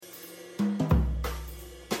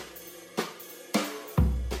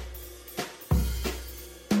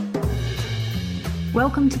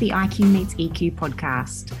Welcome to the IQ Meets EQ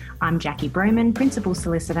podcast. I'm Jackie Broman, Principal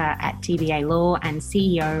Solicitor at TBA Law and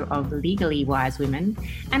CEO of Legally Wise Women,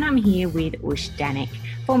 and I'm here with Ush Danik,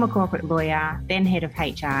 former corporate lawyer, then head of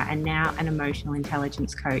HR, and now an emotional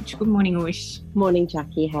intelligence coach. Good morning, Ush. Morning,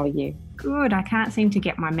 Jackie. How are you? Good. I can't seem to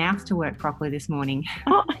get my mouth to work properly this morning.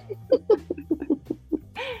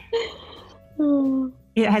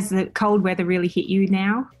 Has the cold weather really hit you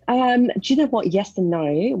now? Do you know what? Yes and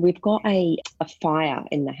no. We've got a fire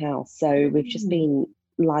in the house, so we've just been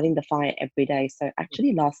lighting the fire every day. So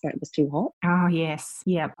actually last night was too hot. Oh, yes.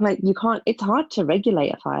 Yep. Like you can't, it's hard to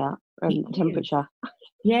regulate a fire temperature.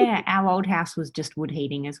 Yeah, our old house was just wood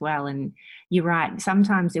heating as well. And you're right,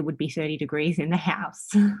 sometimes it would be 30 degrees in the house.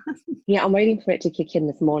 Yeah, I'm waiting for it to kick in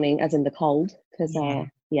this morning, as in the cold, because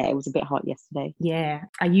it was a bit hot yesterday. Yeah,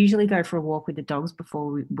 I usually go for a walk with the dogs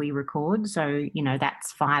before we record. So,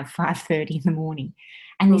 that's 5:30 in the morning.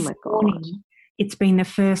 And this morning, it's been the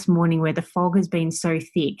first morning where the fog has been so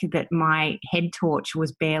thick that my head torch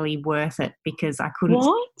was barely worth it because I couldn't.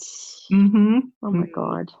 What? Mm-hmm. Oh my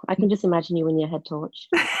God. I can just imagine you in your head torch.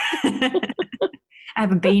 I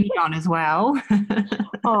have a beanie on as well.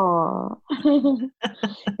 Oh,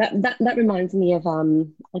 that reminds me of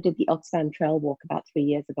I did the Oxfam Trail walk about 3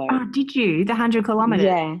 years ago. Oh, did you? The 100 kilometres?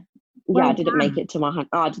 Yeah. Well I didn't make it to 100.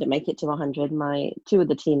 I didn't make it to 100. My two of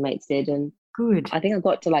the teammates did, and good. I think I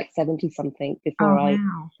got to like 70 something before I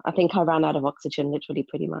think I ran out of oxygen, literally,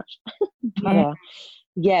 pretty much. But,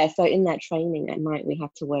 so in that training at night, we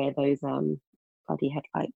had to wear those bloody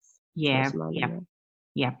headlights. Yeah,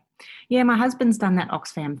 my husband's done that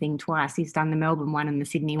Oxfam thing twice. He's done the Melbourne one and the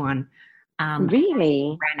Sydney one.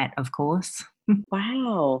 Really? Ran it, of course.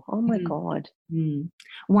 Wow. Oh my God.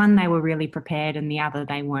 One, they were really prepared, and the other,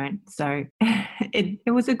 they weren't. So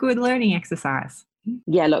it was a good learning exercise.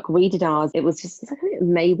 Yeah, look, we did ours. It was just like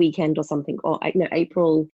May weekend or something, or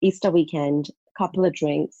April, Easter weekend, a couple of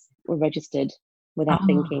drinks, were registered without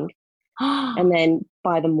thinking. And then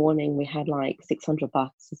by the morning, we had like $600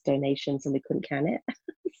 as donations and we couldn't can it.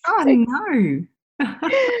 No.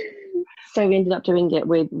 So we ended up doing it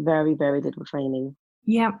with very, very little training.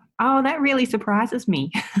 Yeah. Oh, that really surprises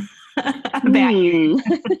me about you.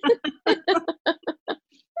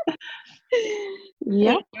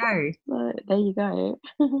 Yeah. There you go.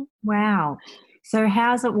 Wow. So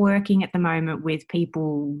how's it working at the moment with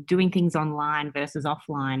people doing things online versus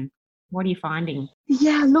offline? What are you finding?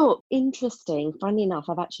 Yeah, look, interesting. Funny enough,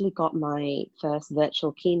 I've actually got my first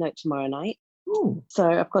virtual keynote tomorrow night. Ooh. So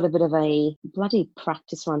I've got a bit of a bloody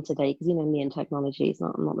practice run today because, me and technology is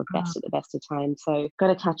not the best at the best of times. So got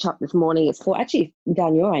to catch up this morning. It's for actually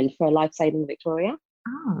down your end for Life Saving Victoria.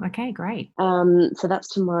 Oh, okay, great. So that's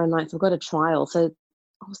tomorrow night. So I've got a trial. So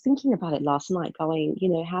I was thinking about it last night going,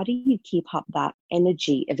 how do you keep up that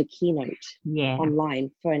energy of a keynote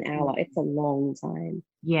online for an hour? It's a long time.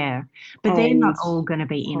 Yeah, but they're not all going to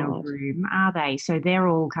be in a room, are they? So they're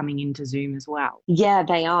all coming into Zoom as well. Yeah,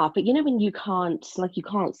 they are. But when you can't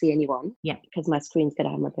see anyone. Yeah. Because my screen's going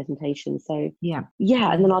to have my presentation. So yeah,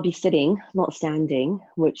 and then I'll be sitting, not standing,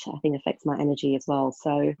 which I think affects my energy as well.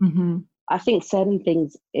 So I think certain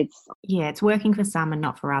things, it's working for some and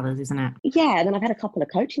not for others, isn't it? Yeah, and then I've had a couple of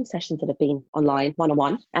coaching sessions that have been online,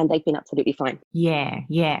 one-on-one, and they've been absolutely fine. Yeah.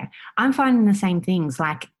 I'm finding the same things.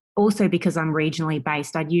 Like, also because I'm regionally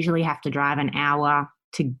based, I'd usually have to drive an hour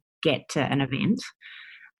to get to an event.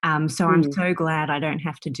 So I'm so glad I don't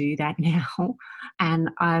have to do that now. And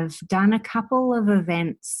I've done a couple of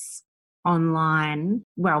events online.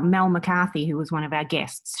 Well, Mel McCarthy, who was one of our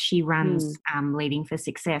guests, she runs Leading for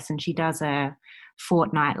Success, and she does a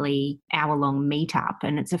fortnightly hour-long meetup,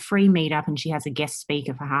 and it's a free meetup, and she has a guest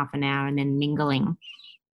speaker for half an hour and then mingling.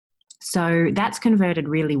 So that's converted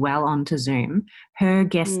really well onto Zoom. Her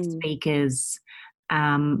guest speakers,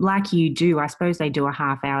 like you do, I suppose they do a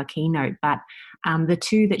half-hour keynote, but the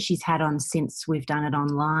two that she's had on since we've done it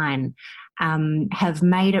online have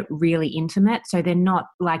made it really intimate. So they're not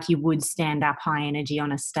like you would stand up high energy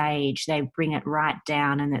on a stage. They bring it right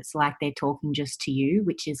down, and it's like they're talking just to you,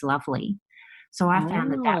 which is lovely. So I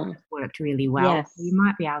found that worked really well. Yes. You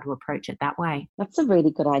might be able to approach it that way. That's a really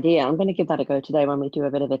good idea. I'm going to give that a go today when we do a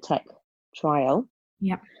bit of a tech trial.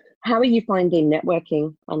 Yep. How are you finding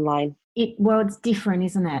networking online? It's different,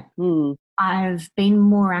 isn't it? I've been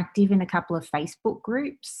more active in a couple of Facebook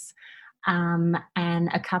groups, and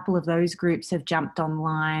a couple of those groups have jumped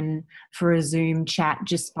online for a Zoom chat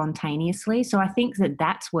just spontaneously. So I think that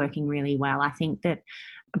that's working really well.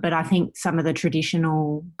 But I think some of the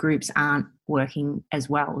traditional groups aren't working as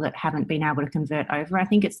well, that haven't been able to convert over. I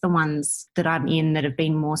think it's the ones that I'm in that have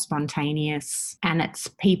been more spontaneous, and it's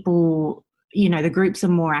people, the groups are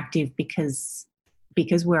more active because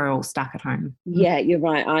because we're all stuck at home. Yeah, you're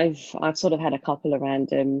right. I've sort of had a couple of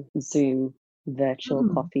random Zoom virtual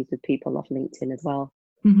coffees with people off LinkedIn as well.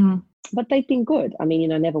 Mm-hmm. But they've been good. I mean,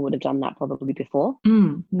 never would have done that probably before.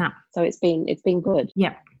 No. So it's been good.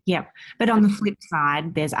 Yep. But on the flip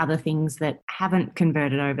side, there's other things that haven't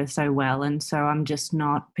converted over so well. And so I'm just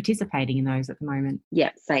not participating in those at the moment.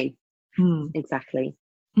 Yeah, same. Exactly.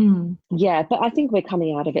 Yeah, but I think we're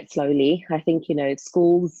coming out of it slowly. I think,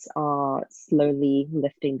 schools are slowly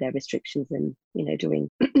lifting their restrictions and, doing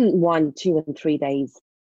 1, 2, and 3 days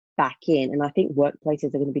back in. And I think workplaces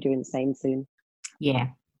are going to be doing the same soon. Yeah.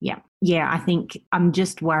 I think I'm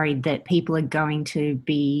just worried that people are going to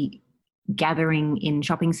be gathering in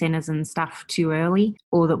shopping centres and stuff too early,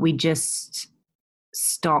 or that we just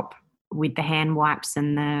stop with the hand wipes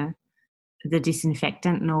and the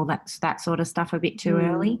disinfectant and all that sort of stuff a bit too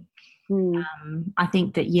early. I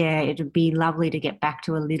think that, it would be lovely to get back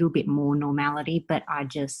to a little bit more normality, but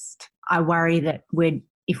I worry that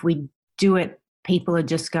if we do it, people are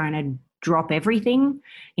just going to drop everything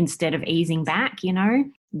instead of easing back,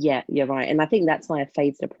 Yeah, you're right. And I think that's why a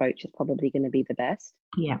phased approach is probably going to be the best.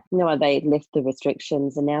 Yeah. They lift the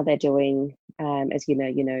restrictions and now they're doing, as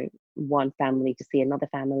one family to see another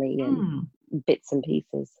family and bits and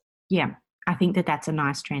pieces. Yeah, I think that's a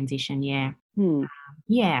nice transition, yeah.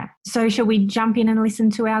 Yeah. So shall we jump in and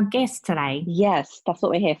listen to our guest today? Yes, that's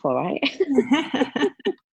what we're here for, right?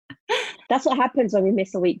 That's what happens when we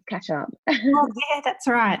miss a week catch up. Oh, yeah, that's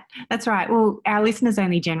right. Well, our listeners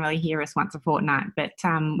only generally hear us once a fortnight, but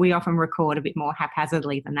we often record a bit more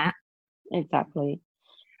haphazardly than that. Exactly.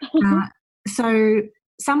 So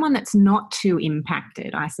someone that's not too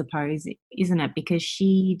impacted, I suppose, isn't it? Because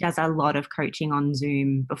she does a lot of coaching on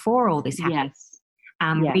Zoom before all this happened. Yes.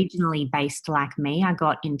 Regionally based like me, I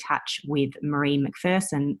got in touch with Marie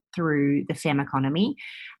McPherson through the Femme Economy.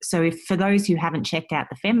 So for those who haven't checked out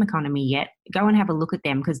the Femme Economy yet, go and have a look at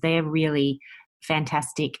them because they're really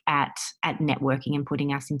fantastic at networking and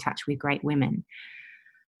putting us in touch with great women.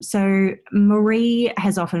 So Marie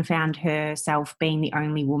has often found herself being the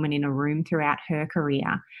only woman in a room throughout her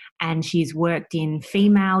career, and she's worked in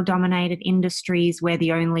female-dominated industries where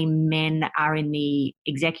the only men are in the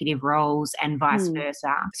executive roles and vice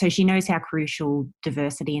versa. So she knows how crucial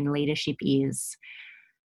diversity in leadership is.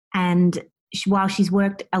 And while she's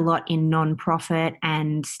worked a lot in non-profit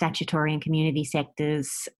and statutory and community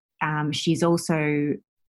sectors, she's also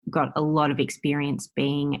got a lot of experience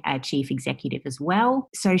being a chief executive as well.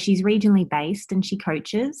 So she's regionally based and she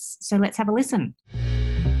coaches. So let's have a listen.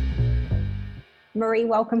 Marie,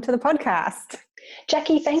 welcome to the podcast.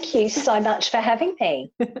 Jackie, thank you so much for having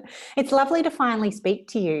me. It's lovely to finally speak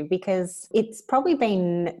to you because it's probably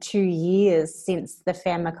been 2 years since the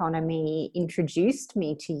Femme Economy introduced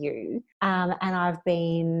me to you. And I've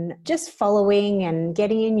been just following and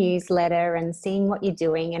getting your newsletter and seeing what you're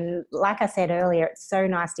doing. And like I said earlier, it's so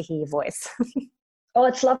nice to hear your voice. Oh,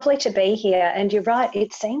 it's lovely to be here. And you're right,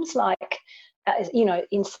 it seems like,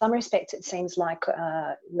 in some respects, it seems like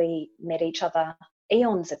we met each other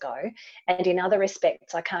eons ago, and in other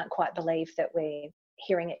respects I can't quite believe that we're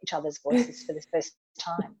hearing each other's voices for the first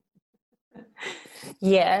time.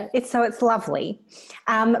 Yeah, it's lovely,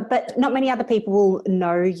 but not many other people will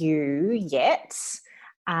know you yet,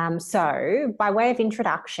 so by way of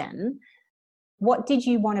introduction, what did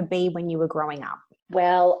you want to be when you were growing up?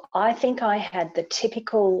 Well, I think I had the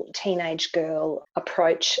typical teenage girl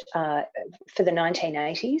approach for the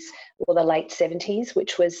 1980s or the late 70s,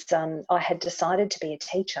 which was I had decided to be a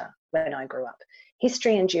teacher when I grew up.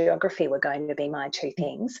 History and geography were going to be my two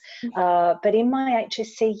things. But in my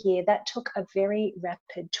HSC year, that took a very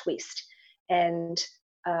rapid twist. And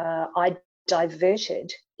I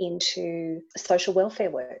diverted into social welfare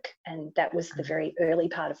work. And that was the very early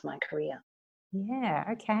part of my career. Yeah,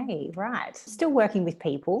 okay, right. Still working with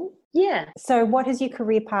people. Yeah. So what has your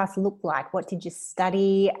career path looked like? What did you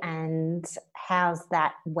study and how's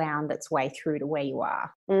that wound its way through to where you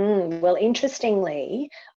are? Well, interestingly,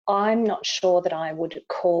 I'm not sure that I would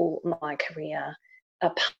call my career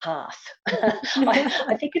a path.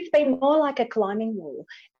 I think it's been more like a climbing wall.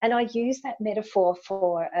 And I use that metaphor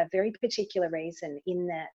for a very particular reason, in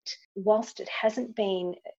that whilst it hasn't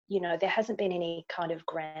been, there hasn't been any kind of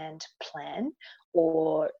grand plan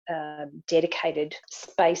or dedicated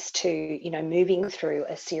space to, moving through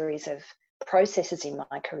a series of processes in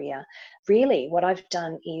my career. Really, what I've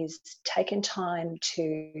done is taken time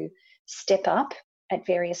to step up at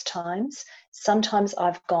various times. Sometimes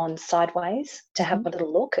I've gone sideways to have a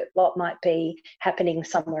little look at what might be happening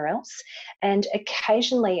somewhere else. And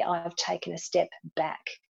occasionally I've taken a step back,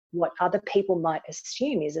 what other people might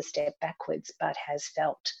assume is a step backwards, but has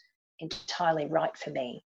felt entirely right for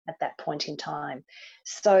me at that point in time.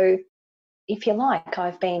 So if you like,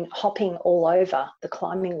 I've been hopping all over the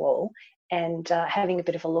climbing wall and having a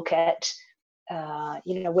bit of a look at,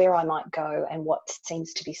 where I might go and what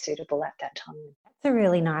seems to be suitable at that time. That's a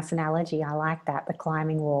really nice analogy. I like that, the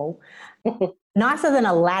climbing wall. Nicer than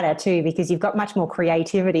a ladder too, because you've got much more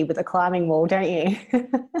creativity with a climbing wall, don't you?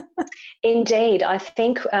 Indeed. I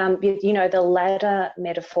think, the ladder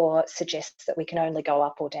metaphor suggests that we can only go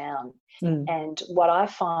up or down. And what I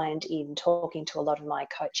find in talking to a lot of my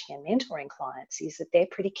coaching and mentoring clients is that they're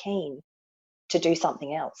pretty keen to do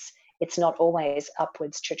something else. It's not always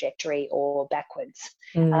upwards trajectory or backwards.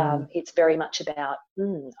 It's very much about,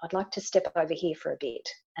 I'd like to step over here for a bit,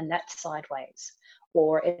 and that's sideways.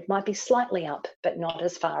 Or it might be slightly up, but not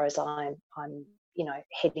as far as I'm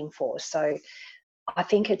heading for. So I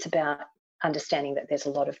think it's about understanding that there's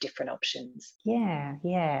a lot of different options.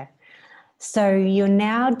 Yeah. So you're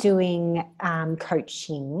now doing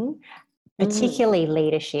coaching, particularly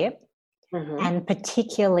leadership, and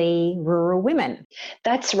particularly rural women.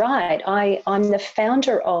 That's right. I'm the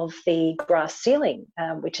founder of the Grass Ceiling,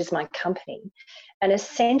 which is my company. And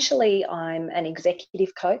essentially, I'm an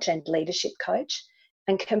executive coach and leadership coach,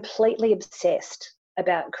 and completely obsessed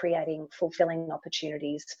about creating fulfilling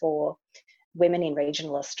opportunities for women in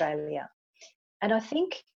regional Australia. And I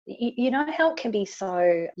think, you know how it can be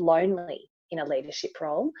so lonely in a leadership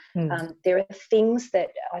role? There are things that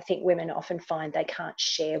I think women often find they can't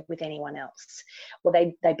share with anyone else, or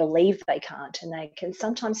they believe they can't, and they can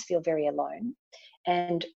sometimes feel very alone.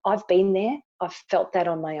 And I've been there. I've felt that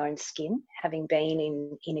on my own skin, having been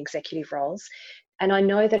in executive roles. And I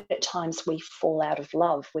know that at times we fall out of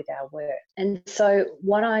love with our work. And so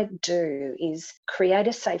what I do is create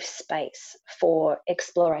a safe space for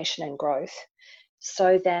exploration and growth,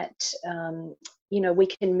 so that, we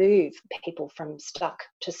can move people from stuck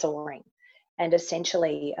to soaring, and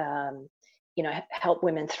essentially, help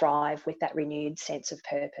women thrive with that renewed sense of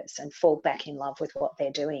purpose and fall back in love with what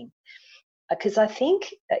they're doing. Because I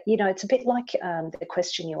think, it's a bit like the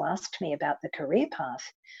question you asked me about the career path.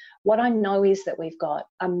 What I know is that we've got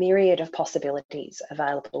a myriad of possibilities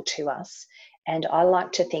available to us. And I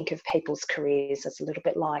like to think of people's careers as a little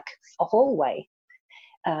bit like a hallway.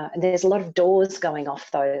 And there's a lot of doors going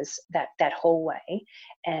off that hallway.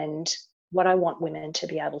 And what I want women to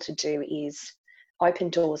be able to do is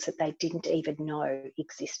open doors that they didn't even know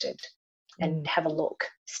existed, and have a look,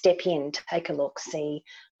 step in, take a look, see,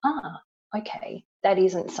 okay, that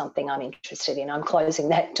isn't something I'm interested in. I'm closing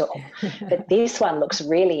that door. But this one looks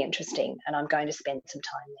really interesting, and I'm going to spend some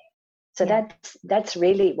time there. So that's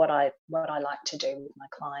really what I like to do with my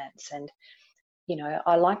clients. And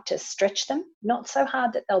I like to stretch them, not so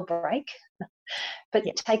hard that they'll break, but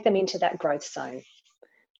take them into that growth zone.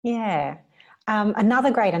 Yeah.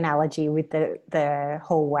 Another great analogy with the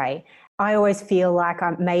hallway. I always feel like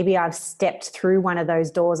maybe I've stepped through one of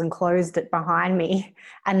those doors and closed it behind me,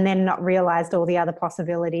 and then not realised all the other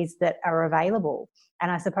possibilities that are available.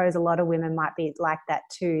 And I suppose a lot of women might be like that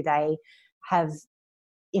too. They have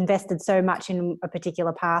invested so much in a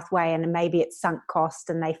particular pathway, and maybe it's sunk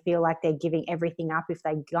cost, and they feel like they're giving everything up if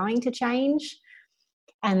they're going to change.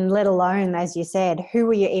 And let alone, as you said, who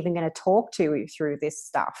are you even going to talk to through this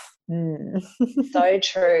stuff? So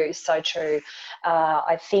true, so true.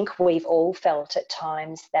 I think we've all felt at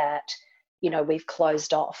times that, we've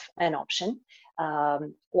closed off an option,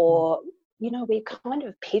 or, we've kind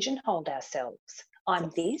of pigeonholed ourselves.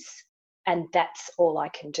 I'm this, and that's all I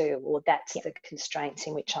can do, or that's the constraints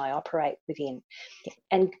in which I operate within.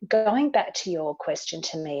 And going back to your question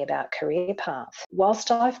to me about career path,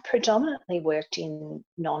 whilst I've predominantly worked in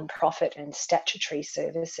non-profit and statutory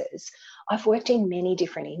services, I've worked in many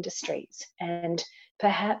different industries. And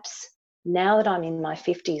perhaps now that I'm in my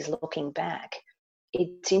 50s looking back,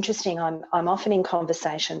 it's interesting. I'm often in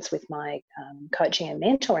conversations with my coaching and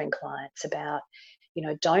mentoring clients about,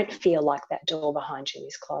 don't feel like that door behind you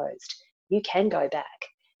is closed. You can go back,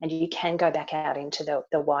 and you can go back out into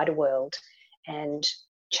the wider world and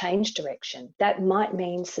change direction. That might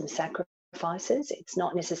mean some sacrifices. It's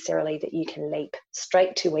not necessarily that you can leap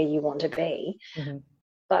straight to where you want to be,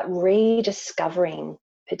 but rediscovering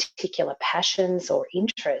particular passions or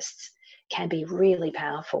interests can be really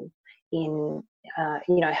powerful in,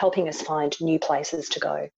 helping us find new places to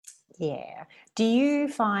go. Yeah. Do you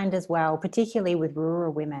find as well, particularly with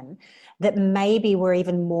rural women, that maybe we're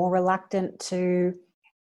even more reluctant to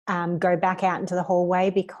go back out into the hallway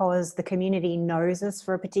because the community knows us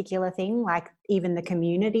for a particular thing? Like even the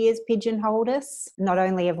community has pigeonholed us. Not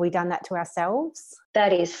only have we done that to ourselves.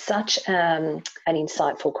 That is such an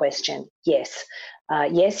insightful question. Yes.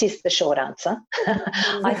 Yes is the short answer.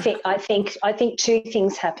 I think two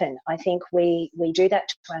things happen. I think we do that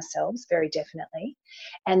to ourselves very definitely,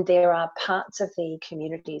 and there are parts of the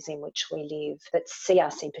communities in which we live that see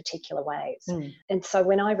us in particular ways. And so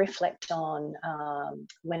when I reflect on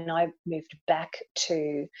when I moved back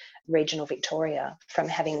to regional Victoria from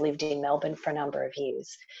having lived in Melbourne for a number of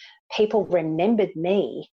years, people remembered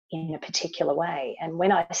me in a particular way. And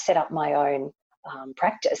when I set up my own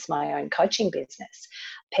practice, my own coaching business,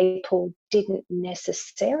 people didn't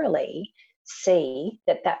necessarily see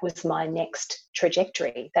that that was my next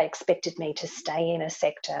trajectory. They expected me to stay in a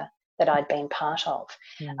sector that I'd been part of.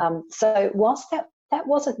 So whilst that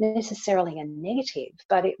wasn't necessarily a negative,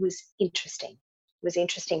 but it was interesting. It was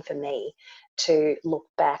interesting for me to look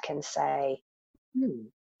back and say,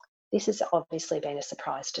 this has obviously been a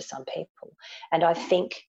surprise to some people. And I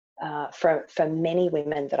think for many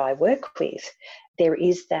women that I work with, there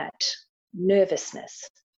is that nervousness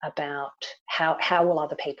about how will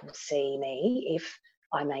other people see me if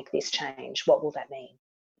I make this change? What will that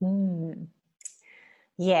mean?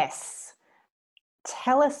 Yes.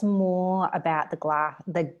 Tell us more about the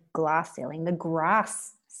grass ceiling.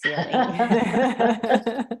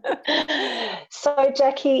 So,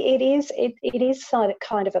 Jackie, it is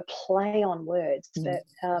kind of a play on words, but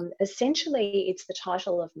essentially it's the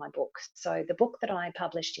title of my book. So the book that I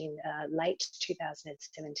published in late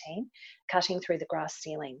 2017, Cutting Through the Grass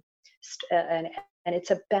Ceiling, and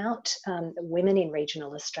it's about women in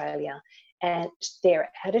regional Australia and their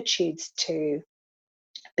attitudes to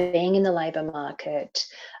being in the labour market,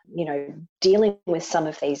 dealing with some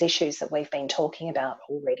of these issues that we've been talking about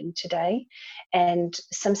already today, and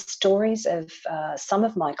some stories of some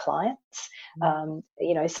of my clients,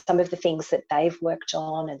 some of the things that they've worked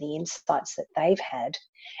on and the insights that they've had,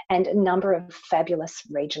 and a number of fabulous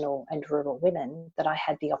regional and rural women that I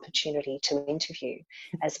had the opportunity to interview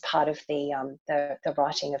as part of the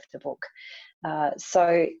writing of the book.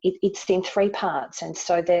 So it's in three parts. And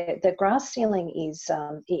so the grass ceiling is,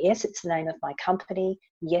 yes, it's the name of my company.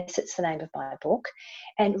 Yes, it's the name of my book.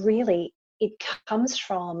 And really, it comes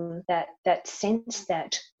from that sense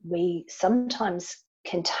that we sometimes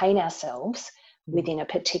contain ourselves within a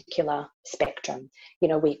particular spectrum.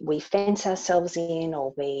 We fence ourselves in,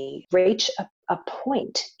 or we reach a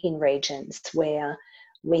point in regions where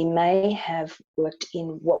we may have worked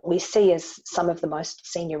in what we see as some of the most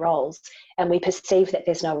senior roles, and we perceive that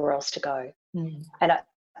there's nowhere else to go. And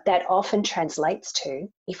that often translates to,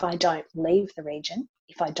 if I don't leave the region,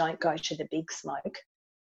 if I don't go to the big smoke,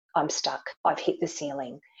 I'm stuck. I've hit the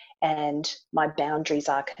ceiling and my boundaries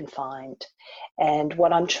are confined. And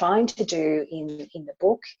what I'm trying to do in the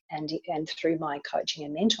book and through my coaching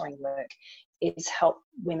and mentoring work is help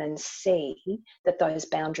women see that those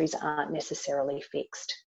boundaries aren't necessarily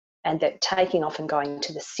fixed, and that taking off and going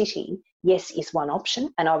to the city, yes, is one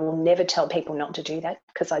option. And I will never tell people not to do that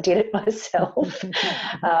because I did it myself.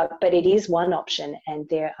 But it is one option, and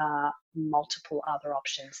there are multiple other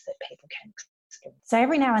options that people can explore. So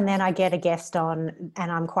every now and then I get a guest on,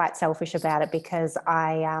 and I'm quite selfish about it because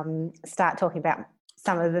I start talking about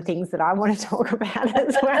some of the things that I want to talk about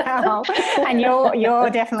as well. And you're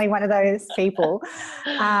definitely one of those people.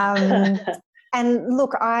 And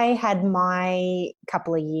look, I had my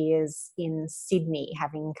couple of years in Sydney,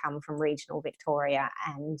 having come from regional Victoria,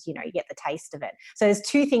 and, you get the taste of it. So there's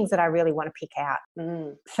two things that I really want to pick out.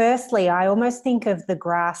 Firstly, I almost think of the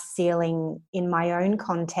grass ceiling in my own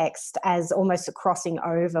context as almost a crossing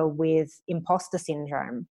over with imposter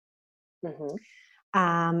syndrome.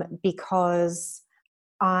 Because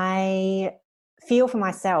I feel for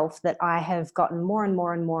myself that I have gotten more and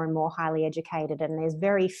more and more and more highly educated, and there's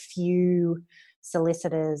very few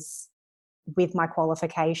solicitors with my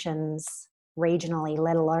qualifications regionally,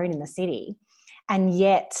 let alone in the city. And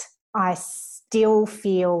yet I still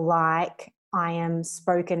feel like I am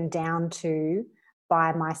spoken down to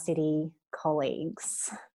by my city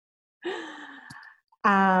colleagues.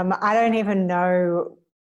 I don't even know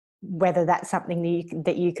whether that's something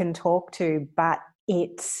that you can talk to, but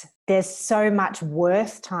there's so much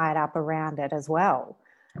worth tied up around it as well.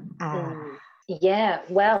 Yeah,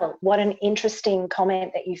 well, what an interesting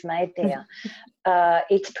comment that you've made there.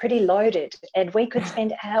 It's pretty loaded, and we could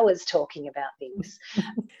spend hours talking about this.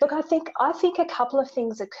 Look, I think a couple of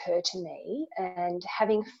things occur to me, and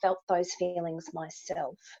having felt those feelings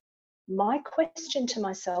myself, my question to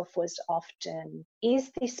myself was often, is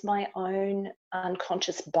this my own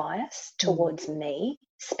unconscious bias towards me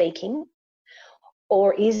speaking?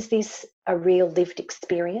 Or is this a real lived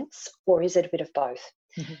experience, or is it a bit of both?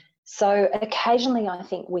 So occasionally I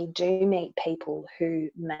think we do meet people who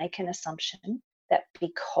make an assumption that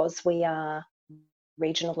because we are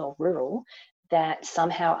regional or rural, that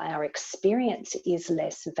somehow our experience is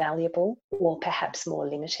less valuable or perhaps more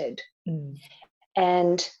limited.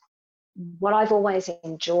 And what I've always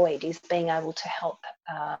enjoyed is being able to help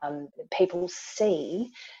people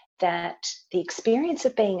see that the experience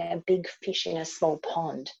of being a big fish in a small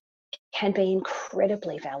pond can be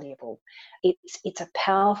incredibly valuable. It's a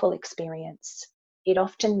powerful experience. It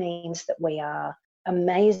often means that we are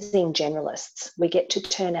amazing generalists. We get to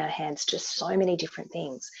turn our hands to so many different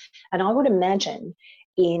things. And I would imagine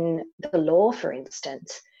in the law, for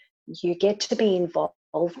instance, you get to be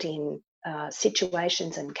involved in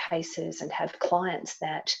situations and cases and have clients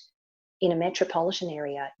that in a metropolitan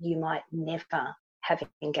area you might never have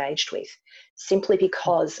engaged with, simply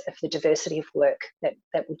because of the diversity of work that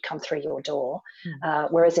would come through your door.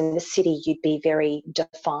 Whereas in the city, you'd be very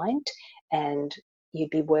defined and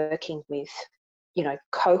you'd be working with,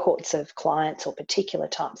 cohorts of clients or particular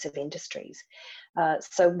types of industries.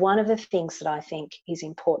 So one of the things that I think is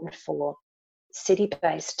important for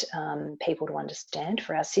city-based people to understand,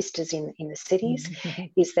 for our sisters in the cities,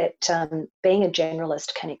 is that being a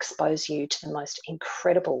generalist can expose you to the most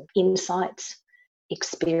incredible insights,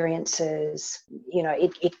 experiences.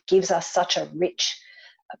 It gives us such a rich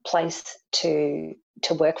place to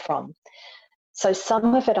work from. So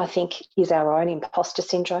some of it, I think, is our own imposter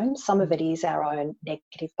syndrome. Some of it is our own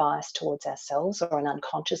negative bias towards ourselves or an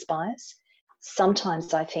unconscious bias.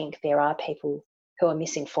 Sometimes I think there are people who are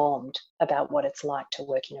misinformed about what it's like to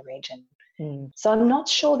work in a region. So I'm not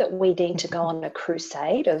sure that we need to go on a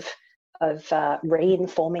crusade of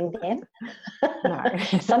re-informing them. No.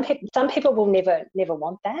 Some people will never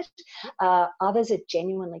want that. Others are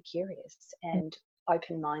genuinely curious and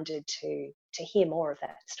open-minded to hear more of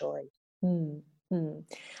that story.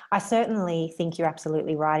 I certainly think you're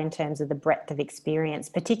absolutely right in terms of the breadth of experience,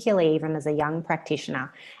 particularly even as a young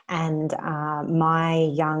practitioner. And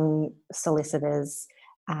my young solicitors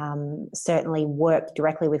certainly work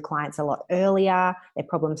directly with clients a lot earlier. They're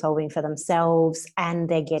problem solving for themselves and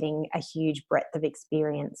they're getting a huge breadth of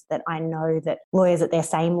experience that I know that lawyers at their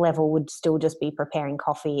same level would still just be preparing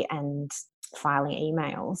coffee and filing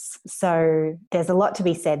emails. So there's a lot to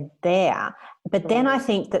be said there. But then I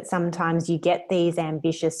think that sometimes you get these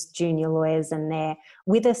ambitious junior lawyers and they're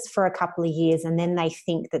with us for a couple of years and then they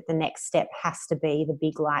think that the next step has to be the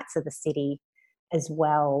big lights of the city as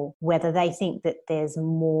well, whether they think that there's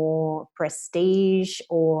more prestige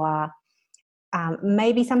or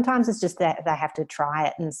maybe sometimes it's just that they have to try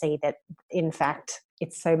it and see that, in fact,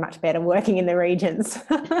 it's so much better working in the regions.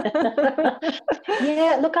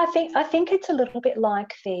 Yeah, look, I think it's a little bit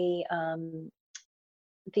like the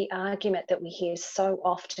argument that we hear so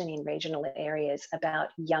often in regional areas about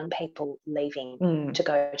young people leaving to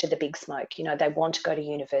go to the big smoke. They want to go to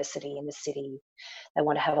university in the city. They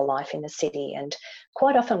want to have a life in the city. And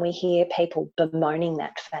quite often we hear people bemoaning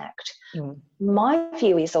that fact. My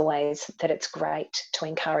view is always that it's great to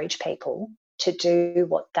encourage people to do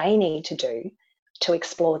what they need to do to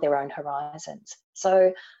explore their own horizons.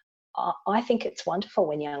 So I think it's wonderful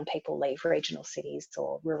when young people leave regional cities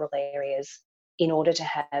or rural areas in order to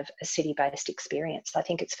have a city-based experience. I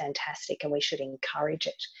think it's fantastic and we should encourage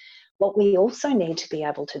it. What we also need to be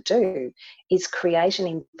able to do is create an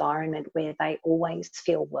environment where they always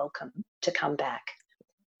feel welcome to come back,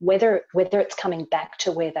 whether it's coming back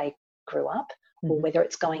to where they grew up or whether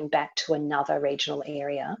it's going back to another regional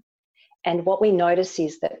area. And what we notice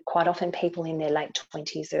is that quite often people in their late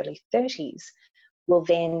 20s, early 30s will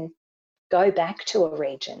then go back to a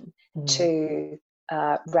region to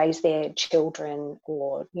raise their children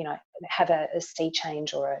or, have a sea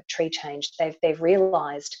change or a tree change. They've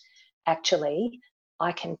realised, actually,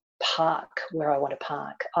 I can park where I want to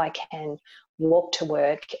park. I can walk to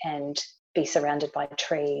work and be surrounded by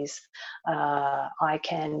trees. I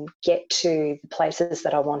can get to the places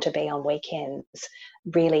that I want to be on weekends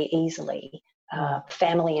really easily.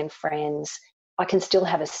 Family and friends. I can still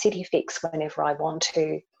have a city fix whenever I want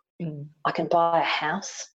to. I can buy a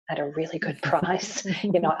house at a really good price.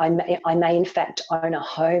 I may in fact own a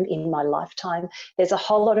home in my lifetime. There's a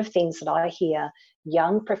whole lot of things that I hear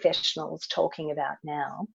young professionals talking about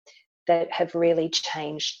now that have really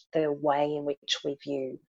changed the way in which we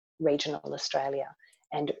view regional Australia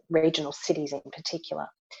and regional cities in particular.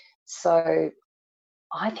 So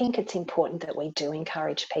I think it's important that we do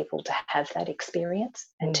encourage people to have that experience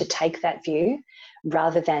and to take that view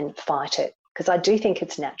rather than fight it, because I do think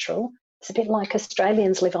it's natural. It's a bit like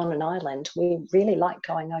Australians live on an island. We really like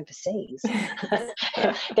going overseas.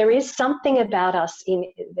 There is something about us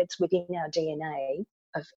that's within our DNA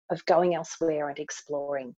of going elsewhere and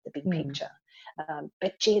exploring the big picture.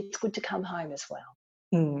 But gee, it's good to come home as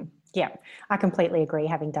well. Yeah, I completely agree,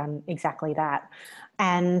 having done exactly that.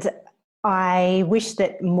 And I wish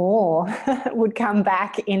that more would come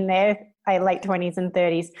back in their late 20s and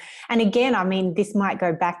 30s. And again, I mean, this might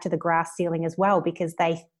go back to the glass ceiling as well, because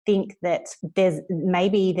they think that there's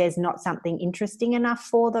not something interesting enough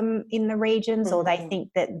for them in the regions, or they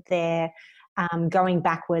think that they're going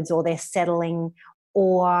backwards, or they're settling,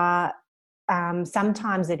 or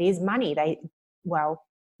sometimes it is money.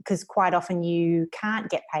 Because quite often you can't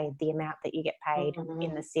get paid the amount that you get paid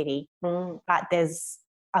in the city, but there's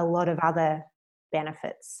a lot of other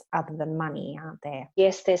benefits other than money, aren't there?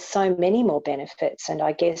 Yes, there's so many more benefits, and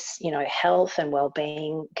I guess, you know, health and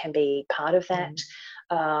well-being can be part of that.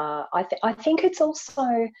 I think it's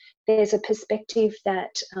also, there's a perspective that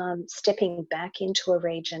stepping back into a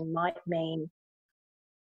region might mean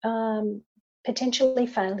potentially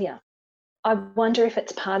failure. I wonder if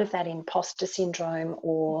it's part of that imposter syndrome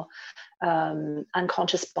or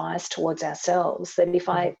unconscious bias towards ourselves, that if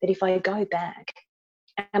I go back,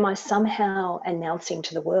 am I somehow announcing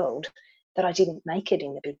to the world that I didn't make it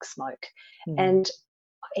in the big smoke? And,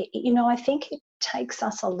 you know, I think it takes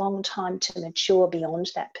us a long time to mature beyond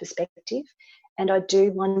that perspective. And I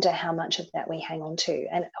do wonder how much of that we hang on to.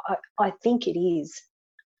 And I think it is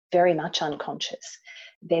very much unconscious.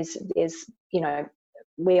 There's, you know,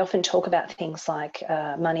 we often talk about things like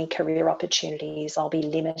money, career opportunities, I'll be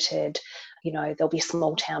limited, you know, there'll be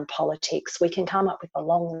small town politics. We can come up with a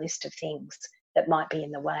long list of things that might be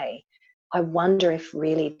in the way. I wonder if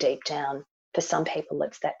really deep down, for some people,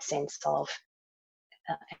 it's that sense of,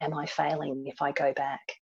 am I failing if I go back?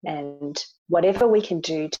 And whatever we can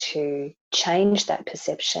do to change that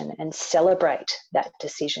perception and celebrate that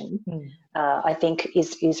decision, I think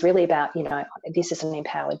is really about, you know, this is an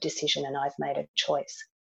empowered decision and I've made a choice.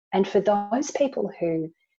 And for those people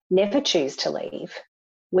who never choose to leave,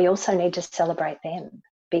 we also need to celebrate them,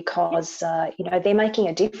 because, you know, they're making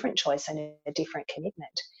a different choice and a different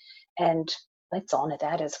commitment. And let's honour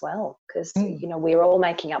that as well, because, you know, we're all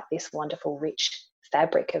making up this wonderful, rich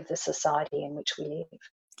fabric of the society in which we live.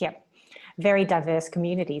 Yep. Very diverse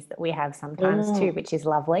communities that we have sometimes too, which is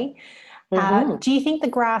lovely. Do you think the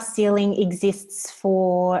glass ceiling exists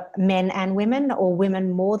for men and women, or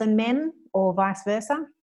women more than men, or vice versa?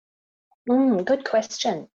 Good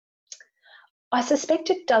question. I suspect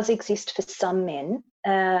it does exist for some men.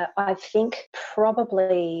 I think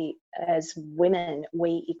probably as women,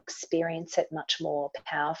 we experience it much more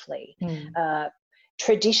powerfully.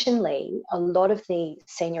 Traditionally, a lot of the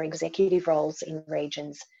senior executive roles in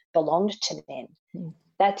regions belonged to men.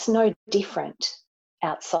 That's no different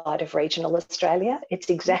outside of regional Australia. It's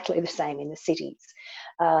exactly the same in the cities.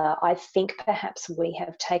 I think perhaps we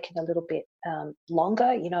have taken a little bit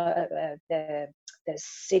longer. You know, the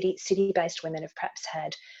city-based women have perhaps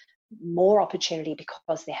had more opportunity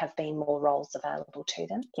because there have been more roles available to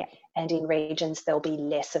them. And in regions, there'll be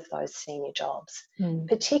less of those senior jobs,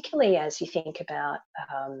 particularly as you think about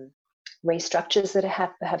restructures that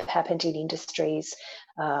have happened in industries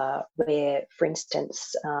where, for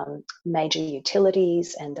instance, major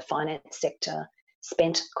utilities and the finance sector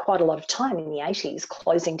spent quite a lot of time in the 80s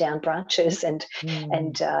closing down branches and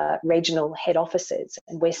regional head offices.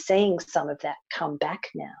 And we're seeing some of that come back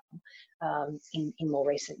now in more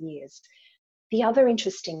recent years. The other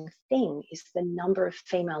interesting thing is the number of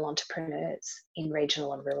female entrepreneurs in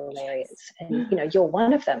regional and rural areas. And, you know, you're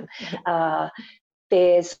one of them.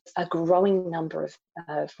 There's a growing number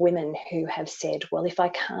of women who have said, well, if I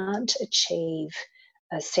can't achieve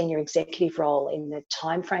a senior executive role in the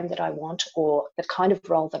time frame that I want, or the kind of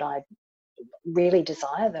role that I really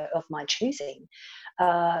desire of my choosing,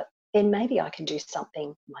 then maybe I can do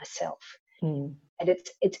something myself. And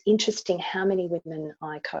it's interesting how many women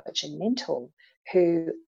I coach and mentor who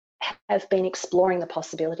have been exploring the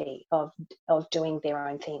possibility of doing their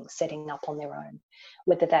own thing, setting up on their own,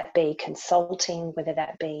 whether that be consulting, whether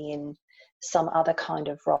that be in some other kind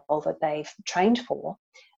of role that they've trained for.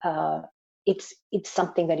 It's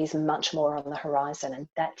something that is much more on the horizon, and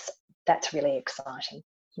that's really exciting.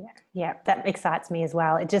 Yeah, that excites me as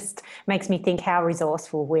well. It just makes me think how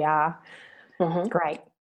resourceful we are. Great.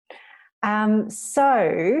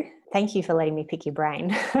 So thank you for letting me pick your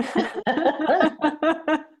brain.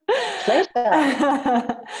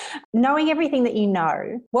 Pleasure. Knowing everything that you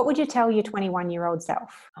know, what would you tell your 21-year-old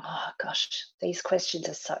self? Oh gosh, these questions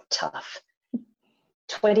are so tough.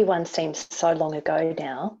 21 seems so long ago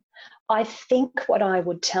now. I think what I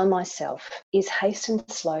would tell myself is hasten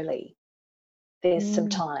slowly. There's some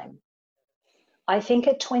time. I think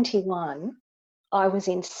at 21, I was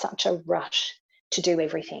in such a rush to do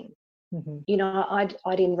everything. You know,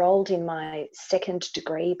 I'd enrolled in my second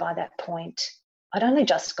degree by that point. I'd only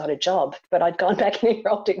just got a job, but I'd gone back and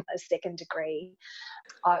enrolled in my second degree.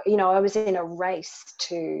 I was in a race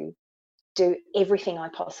to do everything I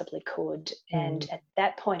possibly could. And at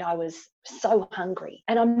that point, I was so hungry.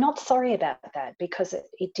 And I'm not sorry about that, because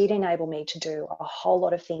it did enable me to do a whole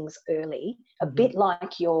lot of things early, a bit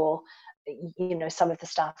like some of the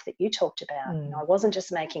stuff that you talked about. I wasn't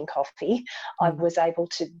just making coffee. I was able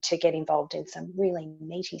to get involved in some really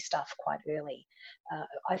meaty stuff quite early.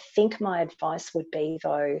 I think my advice would be,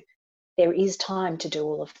 though, there is time to do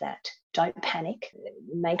all of that. Don't panic.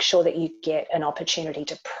 Make sure that you get an opportunity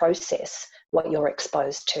to process what you're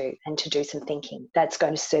exposed to and to do some thinking. That's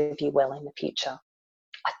going to serve you well in the future.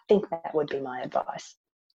 I think that would be my advice.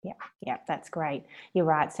 Yeah, that's great. You're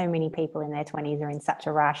right. So many people in their 20s are in such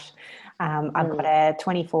a rush. I've got a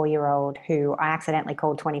 24-year-old who I accidentally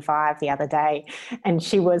called 25 the other day, and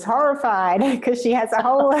she was horrified because she has a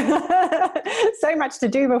whole so much to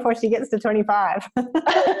do before she gets to 25.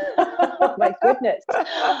 Oh my goodness.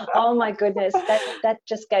 Oh my goodness. That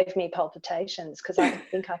just gave me palpitations, because I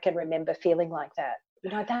think I can remember feeling like that.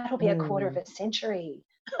 That'll be a quarter of a century.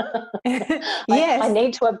 Yes. I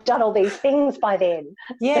need to have done all these things by then.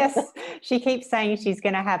 Yes, she keeps saying she's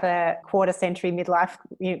going to have a quarter century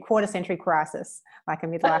crisis, like a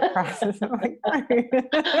midlife crisis.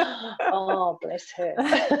 Oh, bless her.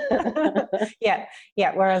 Yeah.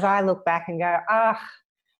 Whereas I look back and go,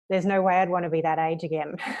 there's no way I'd want to be that age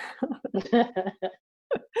again.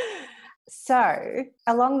 So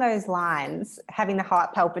along those lines, having the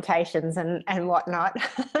heart palpitations and whatnot,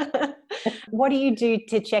 what do you do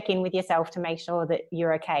to check in with yourself to make sure that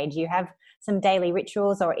you're okay? Do you have some daily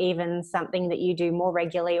rituals, or even something that you do more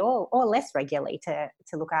regularly or less regularly to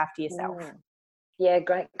look after yourself? Yeah,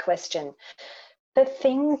 great question. The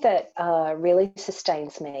thing that really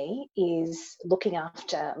sustains me is looking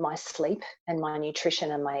after my sleep and my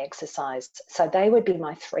nutrition and my exercise. So they would be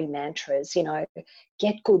my three mantras.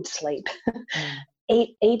 Get good sleep,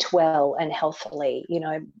 eat well and healthily,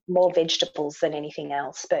 more vegetables than anything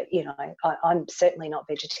else. But, I'm certainly not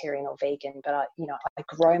vegetarian or vegan, but I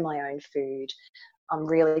grow my own food. I'm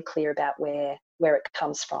really clear about where it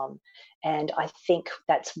comes from. And I think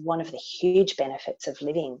that's one of the huge benefits of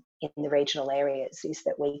living in the regional areas, is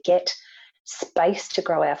that we get space to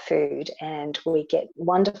grow our food, and we get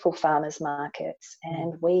wonderful farmers markets,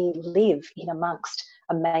 and we live in amongst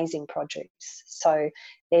amazing produce. So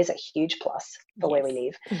there's a huge plus for where we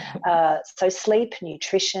live. So sleep,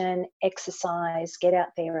 nutrition, exercise, get out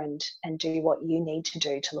there and do what you need to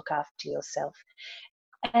do to look after yourself.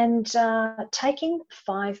 And taking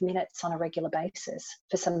 5 minutes on a regular basis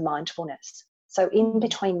for some mindfulness. So in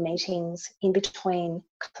between meetings, in between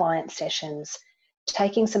client sessions,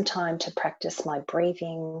 taking some time to practice my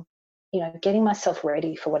breathing, getting myself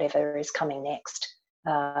ready for whatever is coming next.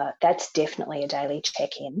 That's definitely a daily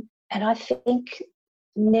check-in. And I think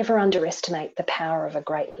never underestimate the power of a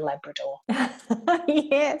great Labrador.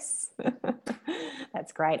 Yes,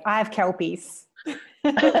 that's great. I have Kelpies.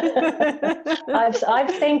 I've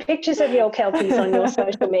seen pictures of your Kelpies on your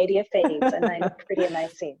social media feeds, and they look pretty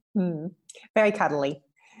amazing. Very cuddly.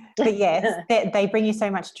 But yes, they bring you so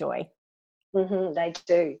much joy. They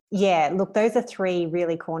do. Yeah, look, those are three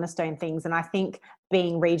really cornerstone things. And I think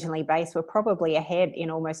being regionally based, we're probably ahead in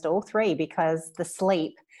almost all three, because the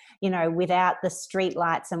sleep, without the street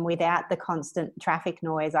lights and without the constant traffic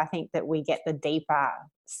noise, I think that we get the deeper,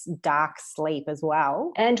 dark sleep as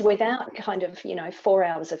well. And without kind of, 4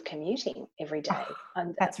 hours of commuting every day.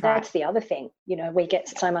 And that's the other thing, we get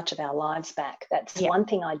so much of our lives back. That's one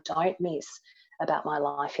thing I don't miss about my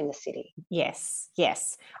life in the city. Yes.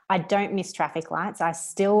 I don't miss traffic lights. I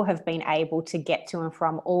still have been able to get to and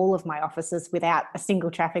from all of my offices without a single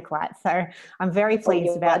traffic light. So I'm very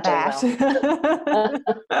pleased about that. Well.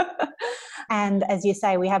 And as you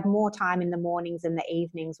say, we have more time in the mornings and the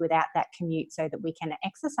evenings without that commute, so that we can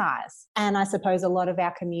exercise. And I suppose a lot of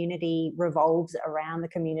our community revolves around the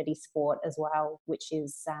community sport as well, which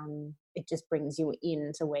is it just brings you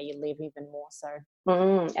into where you live even more so.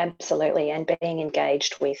 Absolutely. And being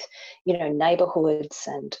engaged with, neighbourhoods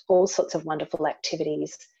and all sorts of wonderful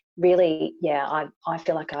activities. Really, I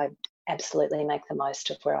feel like I absolutely make the most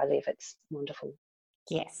of where I live. It's wonderful.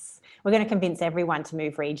 Yes. We're going to convince everyone to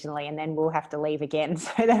move regionally, and then we'll have to leave again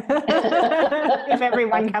so that if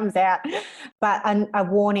everyone comes out. But a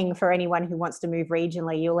warning for anyone who wants to move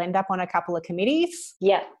regionally, you'll end up on a couple of committees.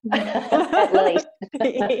 Yeah, at least.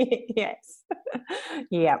 Yes.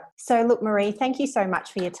 Yeah. So look, Marie, thank you so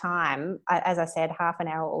much for your time. As I said, half an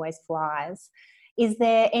hour always flies. is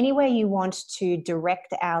there anywhere you want to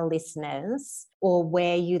direct our listeners or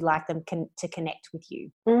where you'd like them to connect with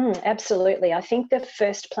you? Absolutely. I think the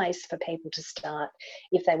first place for people to start,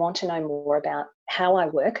 if they want to know more about how I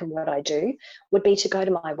work and what I do, would be to go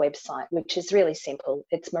to my website, which is really simple.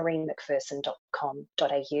 It's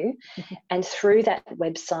mariemcpherson.com.au. And through that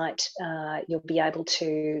website, you'll be able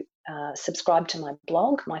to subscribe to my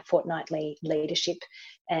blog, my fortnightly leadership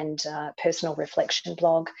and personal reflection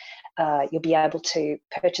blog. You'll be able to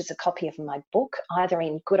purchase a copy of my book, either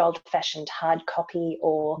in good old-fashioned hard copy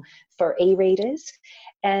or for e-readers.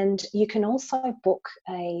 And you can also book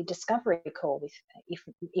a discovery call with,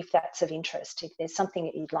 if that's of interest. If there's something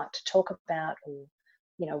that you'd like to talk about, or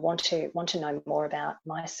want to know more about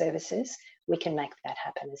my services, we can make that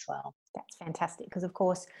happen as well. That's fantastic, because of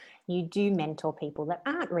course you do mentor people that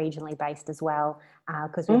aren't regionally based as well,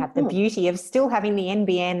 because we have the beauty of still having the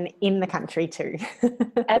NBN in the country too.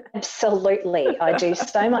 Absolutely. I do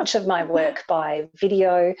so much of my work by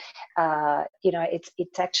video.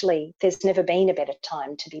 It's actually, there's never been a better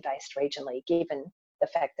time to be based regionally, given the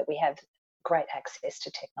fact that we have great access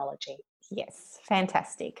to technology. Yes,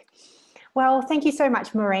 fantastic. Well, thank you so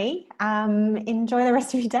much, Marie. Enjoy the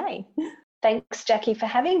rest of your day. Thanks, Jackie, for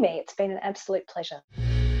having me. It's been an absolute pleasure.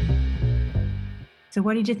 So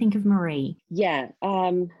what did you think of Marie? Yeah,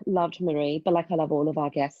 loved Marie, but like I love all of our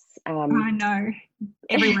guests. I know.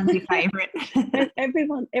 Everyone's your favourite.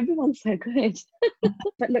 Everyone's so good.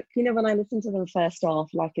 But look, when I listen to them first off,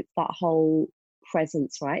 like it's that whole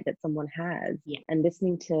presence, right, that someone has. Yeah. And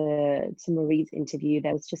listening to Marie's interview,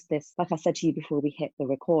 there was just this, like I said to you before we hit the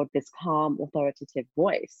record, this calm, authoritative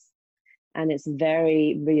voice. And it's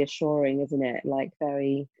very reassuring, isn't it? Like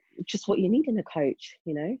very, just what you need in a coach,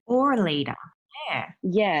 Or a leader.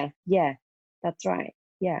 Yeah, that's right.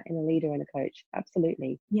 Yeah, in a leader and a coach,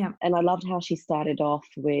 absolutely. Yeah. And I loved how she started off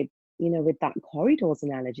with, with that corridors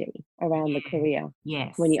analogy around the career.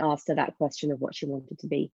 Yes. When you asked her that question of what she wanted to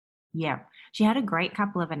be. Yeah. She had a great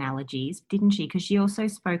couple of analogies, didn't she? Because she also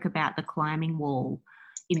spoke about the climbing wall.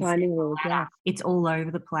 Climbing wall, yeah. It's all over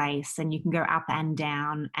the place, and you can go up and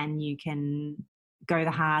down, and you can go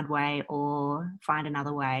the hard way or find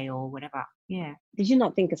another way or whatever. Yeah. Did you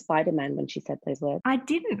not think of Spider-Man when she said those words? I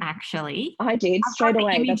didn't actually. I did straight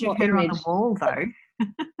away. Image That's of what her image on the wall, though.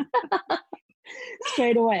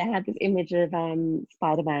 Straight away, I had this image of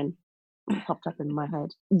Spider-Man popped up in my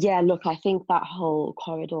head. Yeah, look, I think that whole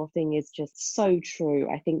corridor thing is just so true.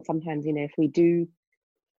 I think sometimes, if we do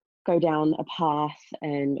go down a path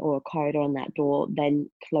or a corridor and that door then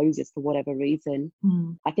closes for whatever reason,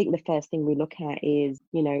 I think the first thing we look at is,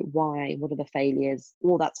 why, what are the failures,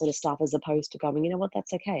 all that sort of stuff, as opposed to going, you know what,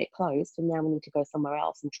 that's okay, it closed and now we need to go somewhere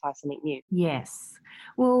else and try something new. Yes.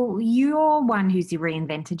 Well, you're one who's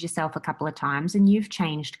reinvented yourself a couple of times and you've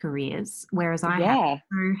changed careers, whereas I haven't.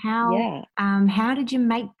 So how did you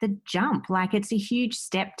make the jump? Like, it's a huge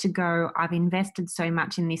step to go, I've invested so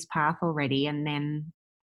much in this path already, and then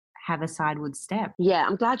have a sideward step. Yeah,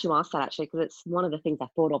 I'm glad you asked that, actually, because it's one of the things I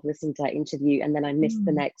thought of listening to that interview, and then I missed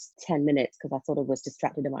the next 10 minutes because I sort of was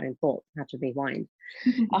distracted in my own thoughts and had to rewind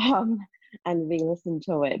and re-listen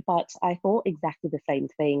to it. But I thought exactly the same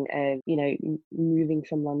thing of, moving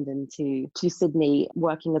from London to Sydney,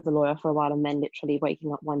 working as a lawyer for a while, and then literally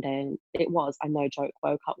waking up one day, and I no joke,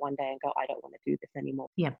 woke up one day and go, I don't want to do this anymore.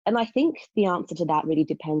 Yeah. And I think the answer to that really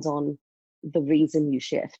depends on the reason you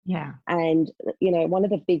shift. Yeah. And, one of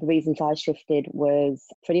the big reasons I shifted was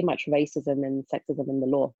pretty much racism and sexism in the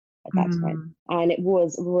law at that time. And it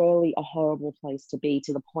was really a horrible place to be,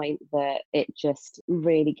 to the point that it just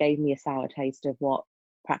really gave me a sour taste of what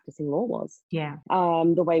practicing law was. Yeah.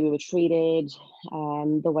 The way we were treated,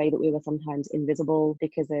 the way that we were sometimes invisible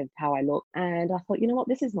because of how I look. And I thought, you know what,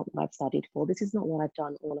 this is not what I've studied for. This is not what I've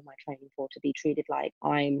done all of my training for, to be treated like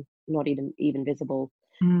I'm not even visible.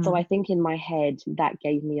 So I think in my head, that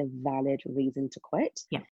gave me a valid reason to quit.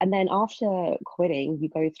 Yeah. And then after quitting, you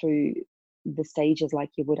go through the stages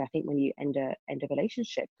like you would, I think, when you end a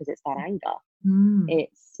relationship, because it's that anger.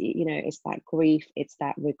 It's, it's that grief. It's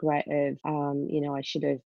that regret of, I should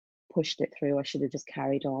have pushed it through. I should have just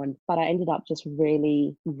carried on. But I ended up just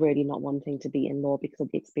really, really not wanting to be in law because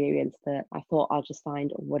of the experience, that I thought I'll just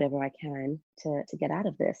find whatever I can to get out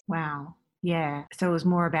of this. Wow. Yeah. So it was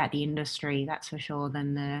more about the industry, that's for sure,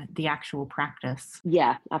 than the actual practice.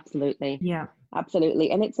 Yeah, absolutely. Yeah. Absolutely.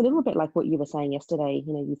 And it's a little bit like what you were saying yesterday.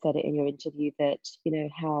 You said it in your interview that,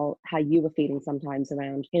 how you were feeling sometimes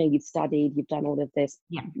around, you've studied, you've done all of this,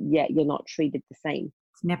 yet you're not treated the same.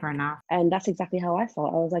 It's never enough. And that's exactly how I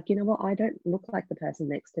felt. I was like, you know what, I don't look like the person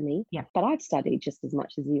next to me, but I've studied just as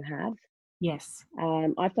much as you have. Yes.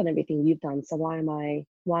 I've done everything you've done, so why am I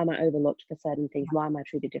overlooked for certain things? Why am I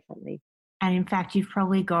treated differently? And in fact, you've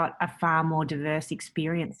probably got a far more diverse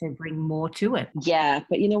experience, so bring more to it. Yeah,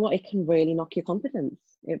 but you know what? It can really knock your confidence.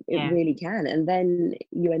 It really can. And then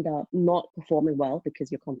you end up not performing well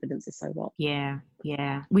because your confidence is so low. Yeah.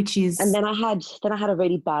 Which is... And then I had a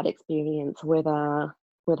really bad experience with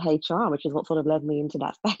HR, which is what sort of led me into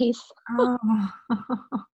that space. Oh.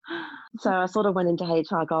 So I sort of went into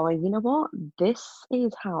HR going, you know what? This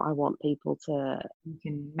is how I want people to You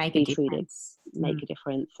can make be a difference. treated, make a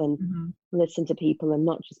difference, and listen to people and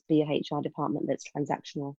not just be a HR department that's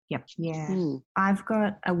transactional. Yep. Yeah. I've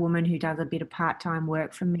got a woman who does a bit of part-time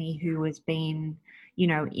work for me who has been, you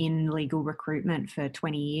know, in legal recruitment for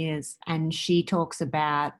 20 years. And she talks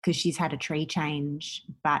about, because she's had a tree change,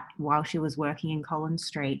 but while she was working in Collins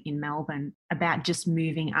Street in Melbourne, about just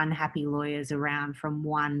moving unhappy lawyers around from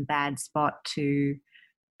one bad spot to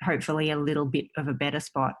hopefully a little bit of a better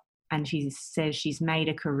spot. And she says she's made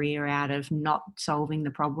a career out of not solving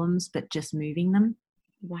the problems, but just moving them.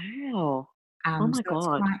 Wow. Oh my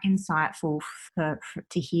God. It's quite insightful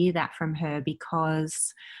to hear that from her,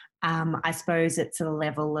 because I suppose it's a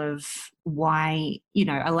level of why, you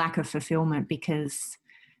know, a lack of fulfillment,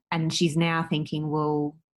 and she's now thinking,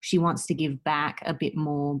 well, she wants to give back a bit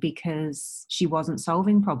more because she wasn't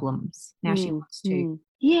solving problems. Now she wants to.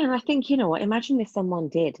 Yeah, and I think, you know what, imagine if someone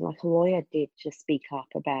did, like a lawyer did, just speak up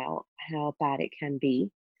about how bad it can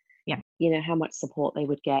be. Yeah. You know, how much support they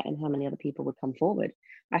would get and how many other people would come forward.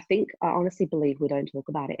 I honestly believe we don't talk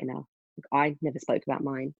about it enough. I never spoke about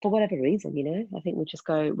mine for whatever reason, you know. I think we just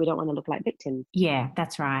go, we don't want to look like victims. Yeah,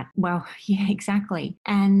 that's right. Well, yeah, exactly.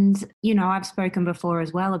 And, you know, I've spoken before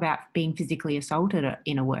as well about being physically assaulted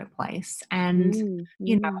in a workplace. And,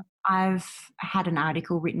 you know, I've had an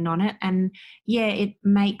article written on it, and yeah, it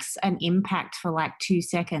makes an impact for like 2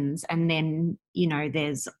 seconds. And then, you know,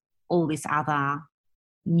 there's all this other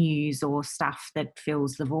news or stuff that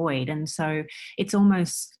fills the void. And so it's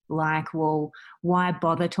almost like, well, why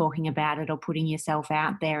bother talking about it or putting yourself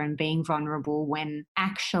out there and being vulnerable when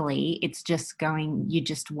actually it's just you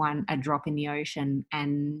just want a drop in the ocean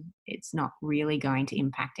and it's not really going to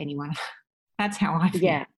impact anyone. That's how I feel.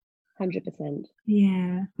 Yeah, 100%.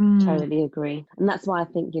 Yeah. Totally agree. And that's why I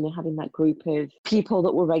think, you know, having that group of people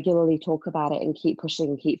that will regularly talk about it and keep pushing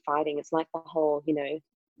and keep fighting, it's like the whole, you know,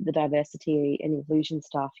 the diversity and inclusion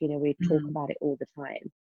stuff, you know, we talk about it all the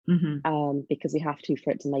time, because we have to for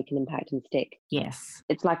it to make an impact and stick. Yes.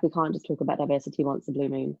 It's like we can't just talk about diversity once a blue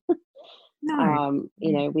moon. No.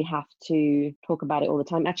 You know, we have to talk about it all the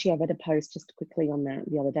time. Actually, I read a post just quickly on that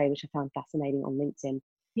the other day, which I found fascinating on LinkedIn.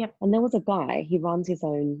 Yep. And there was a guy, he runs his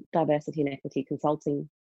own diversity and equity consulting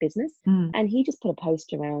business, and he just put a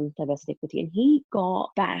post around diversity equity, and he got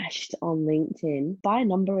bashed on LinkedIn by a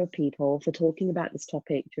number of people for talking about this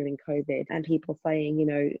topic during COVID, and people saying, you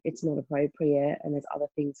know, it's not appropriate and there's other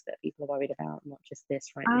things that people are worried about, not just this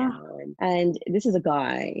right now. And this is a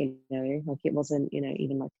guy, you know, like it wasn't, you know,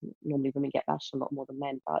 even like normally women get bashed a lot more than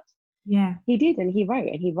men, but yeah, he did. And he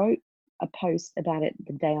wrote a post about it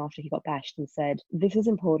the day after he got bashed and said, this is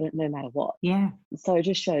important no matter what. Yeah. So it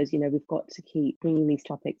just shows, you know, we've got to keep bringing these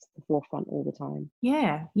topics to the forefront all the time.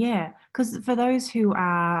 Yeah. Because for those who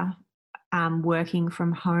are working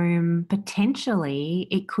from home, potentially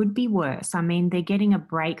it could be worse. I mean, they're getting a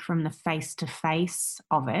break from the face-to-face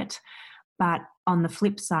of it, but on the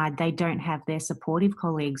flip side, they don't have their supportive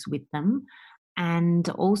colleagues with them. And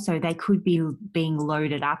also they could be being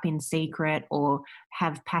loaded up in secret or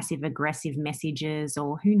have passive aggressive messages,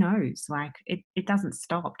 or who knows, like it doesn't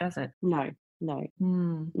stop, does it? No.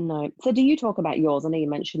 So do you talk about yours? I know you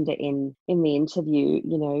mentioned it in the interview,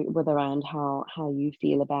 you know, with around how you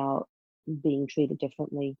feel about being treated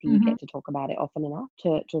differently. Do you get to talk about it often enough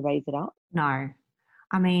to raise it up? No.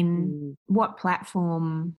 I mean, what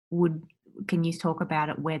platform can you talk about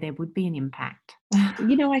it where there would be an impact?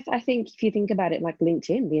 You know, I think if you think about it, like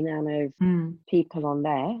LinkedIn, the amount of people on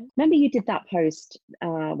there. Remember you did that post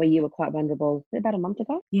where you were quite vulnerable about a month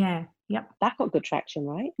ago? Yeah. Yep. That got good traction,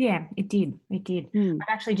 right? Yeah, it did. I've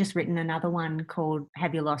actually just written another one called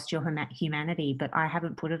Have You Lost Your Humanity? But I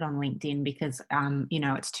haven't put it on LinkedIn because, you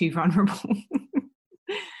know, it's too vulnerable.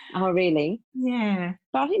 Oh, really? Yeah.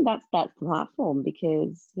 But I think that's the platform,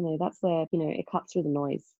 because, you know, that's where, you know, it cuts through the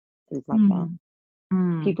noise, things like that.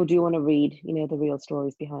 People do want to read, you know, the real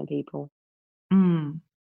stories behind people.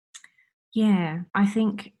 Yeah, I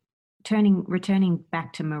think returning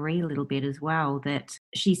back to Marie a little bit as well, that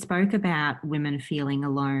she spoke about women feeling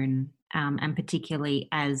alone, and particularly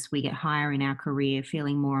as we get higher in our career,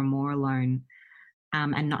 feeling more and more alone,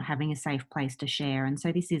 and not having a safe place to share. And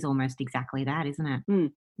so this is almost exactly that, isn't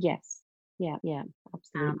it? Yes. Yeah,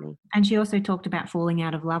 absolutely. And she also talked about falling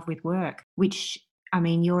out of love with work, which, I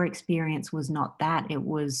mean, your experience was not that. It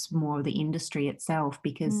was more the industry itself,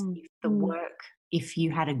 because if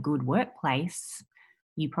you had a good workplace,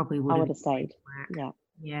 you probably would I have would have stayed. work.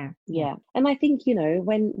 Yeah. Yeah. And I think,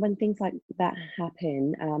 when things like that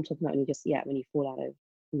happen, I'm talking about when you just, when you fall out of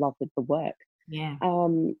love with the work. Yeah.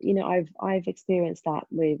 I've experienced that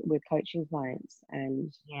with coaching clients,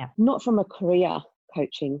 and Yeah. not from a career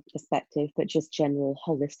coaching perspective, but just general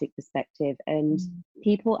holistic perspective. And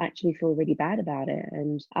people actually feel really bad about it.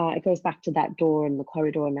 And it goes back to that door and the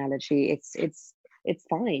corridor analogy. It's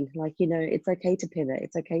fine. Like, it's okay to pivot.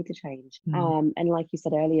 It's okay to change. And like you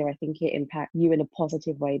said earlier, I think it impacts you in a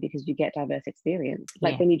positive way because you get diverse experience.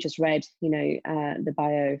 Like when you just read, the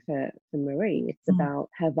bio for Marie, it's about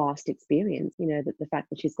her vast experience, the fact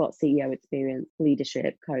that she's got CEO experience,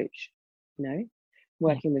 leadership, coach,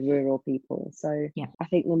 working with rural people. So I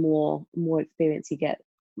think the more experience you get,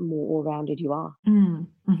 more all-rounded you are.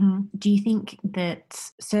 Do you think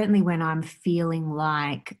that, certainly when I'm feeling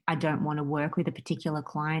like I don't want to work with a particular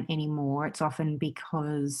client anymore, it's often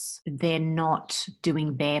because they're not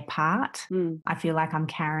doing their part? I feel like I'm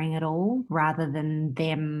carrying it all rather than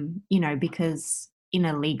them, because in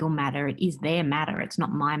a legal matter, it is their matter. It's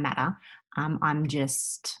not my matter. I'm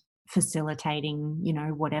just facilitating,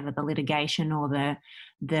 whatever the litigation or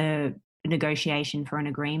the negotiation for an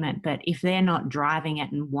agreement. But if they're not driving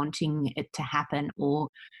it and wanting it to happen, or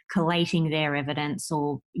collating their evidence,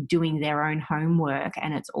 or doing their own homework,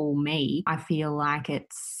 and it's all me, I feel like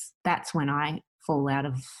that's when I fall out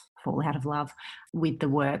of love with the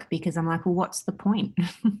work, because I'm like, well, what's the point?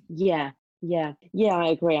 Yeah, I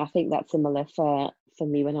agree. I think that's similar for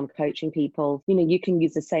me when I'm coaching people. You can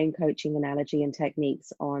use the same coaching analogy and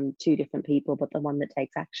techniques on two different people, but the one that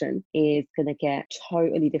takes action is going to get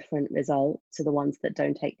totally different results to the ones that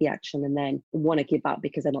don't take the action and then want to give up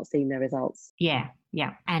because they're not seeing their results. Yeah.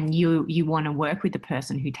 And you want to work with the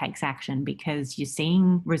person who takes action because you're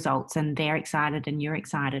seeing results and they're excited and you're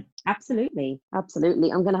excited. Absolutely. I'm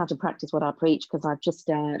going to have to practice what I preach, because I've just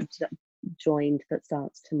joined, that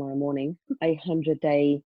starts tomorrow morning, a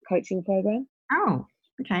 100-day coaching program. Oh,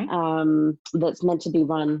 okay. That's meant to be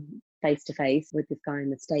run face to face with this guy in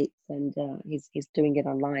the States, and he's doing it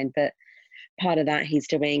online. But part of that, he's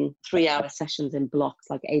doing 3-hour sessions in blocks,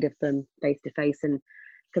 like 8 of them face to face. And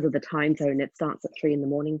because of the time zone, it starts at 3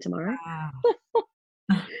 a.m. tomorrow. Wow.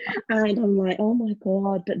 And I'm like, oh my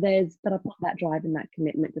God, but I've got that drive and that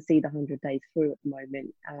commitment to see the 100 days through at the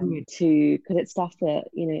moment, because it's stuff that,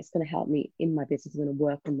 it's going to help me in my business, it's going to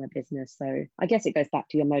work on my business. So I guess it goes back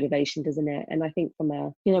to your motivation, doesn't it? And I think from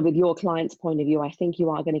with your client's point of view, I think you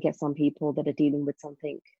are going to get some people that are dealing with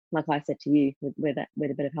something, like I said to you, with a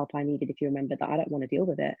bit of help I needed, if you remember, that I don't want to deal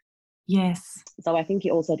with it. Yes. So I think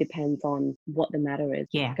it also depends on what the matter is.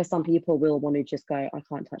 Yeah. Because some people will want to just go, I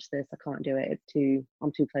can't touch this, I can't do it,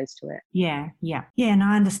 I'm too close to it. Yeah. And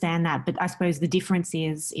I understand that. But I suppose the difference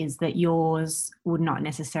is that yours would not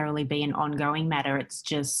necessarily be an ongoing matter. It's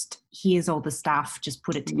just, here's all the stuff, just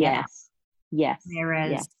put it together. Yes.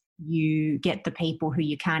 Whereas you get the people who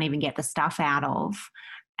you can't even get the stuff out of,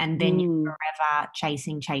 and then you're forever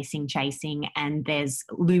chasing, and there's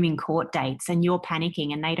looming court dates and you're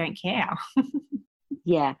panicking and they don't care.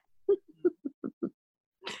 Yeah.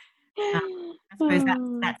 I suppose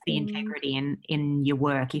that's the integrity in your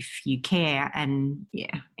work, if you care. And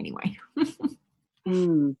anyway.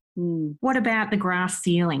 What about the glass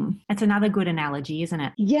ceiling? It's another good analogy, isn't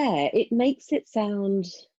it? Yeah, it makes it sound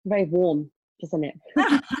very warm, doesn't it?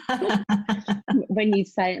 When you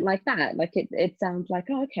say it like that, like it sounds like,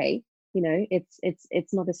 oh, okay,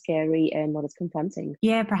 it's not as scary and not as confronting.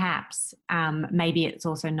 Yeah, perhaps. Maybe it's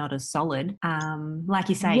also not as solid. Like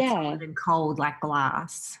you say, it's solid and cold like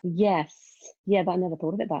glass. Yes. Yeah, but I never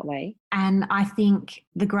thought of it that way. And I think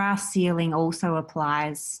the glass ceiling also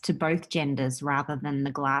applies to both genders rather than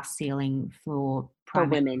the glass ceiling for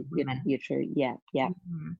women. You're true. Yeah.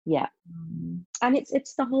 And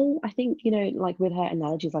it's the whole, I think, like with her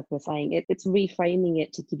analogies, like we're saying, it's reframing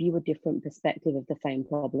it to give you a different perspective of the same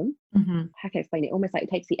problem. How can I explain it? Almost like it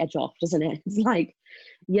takes the edge off, doesn't it? It's like,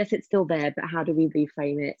 yes, it's still there, but how do we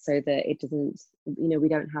reframe it so that it doesn't, we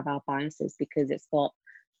don't have our biases because it's got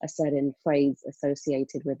a certain phrase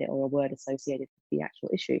associated with it or a word associated with the actual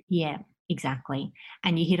issue. Yeah, exactly.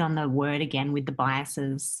 And you hit on the word again with the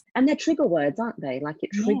biases. And they're trigger words, aren't they? Like it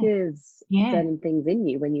triggers certain things in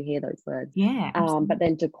you when you hear those words. Yeah. But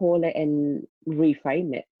then to call it and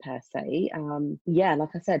reframe it per se, like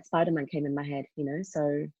I said, Spider-Man came in my head,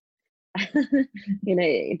 so you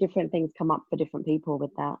know, different things come up for different people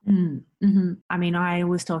with that. Mm-hmm. I mean, I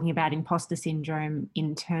was talking about imposter syndrome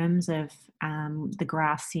in terms of the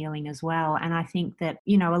glass ceiling as well. And I think that,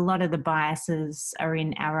 you know, a lot of the biases are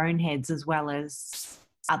in our own heads as well as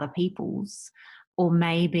other people's, or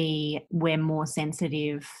maybe we're more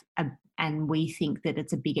sensitive and we think that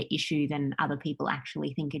it's a bigger issue than other people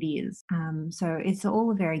actually think it is. So it's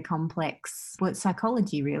all a very complex, well, it's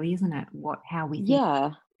psychology really, isn't it? How we think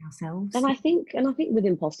ourselves. And I think with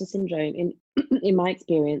imposter syndrome, in my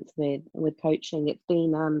experience with coaching, it's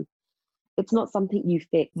been it's not something you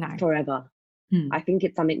fix forever. I think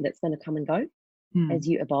it's something that's going to come and go as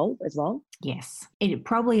you evolve as well. Yes. It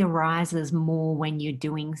probably arises more when you're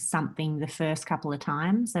doing something the first couple of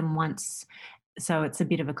times and once. So it's a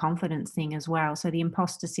bit of a confidence thing as well. So the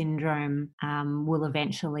imposter syndrome will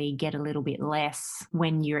eventually get a little bit less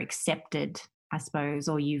when you're accepted, I suppose,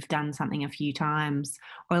 or you've done something a few times,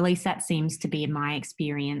 or at least that seems to be in my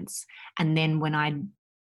experience. And then when I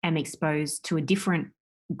am exposed to a different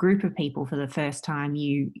group of people for the first time,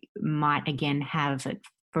 you might again have it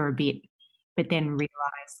for a bit, but then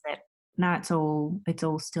realize that no, it's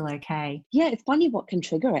all still okay. Yeah, it's funny what can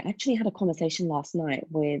trigger it. I actually had a conversation last night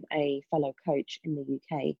with a fellow coach in the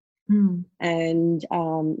UK. And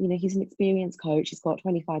you know, he's an experienced coach. He's got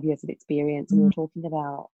 25 years of experience, and we were talking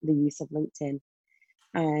about the use of LinkedIn.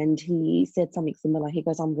 And he said something similar. He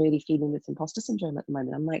goes, I'm really feeling this imposter syndrome at the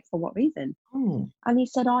moment. I'm like, for what reason? And he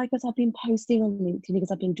said, I guess I've been posting on LinkedIn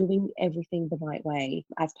because I've been doing everything the right way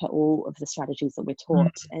as per all of the strategies that we're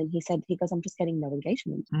taught. And he goes, I'm just getting no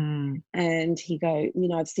engagement. And he goes, you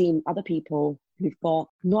know, I've seen other people who've got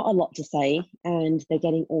not a lot to say and they're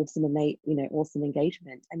getting awesome awesome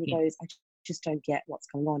engagement. And he goes, I just don't get what's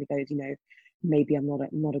going on. He goes, you know, maybe I'm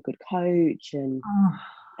not a good coach,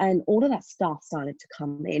 and all of that stuff started to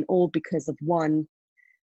come in, all because of one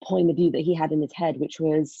point of view that he had in his head, which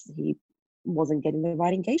was he wasn't getting the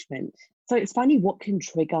right engagement. So it's funny what can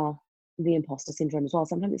trigger the imposter syndrome as well.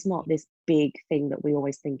 Sometimes it's not this big thing that we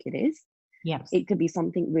always think it is. Yes. It could be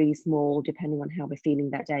something really small depending on how we're feeling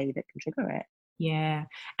that day that can trigger it. Yeah.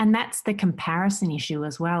 And that's the comparison issue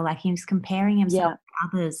as well. Like he was comparing himself to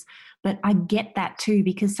others. But I get that too,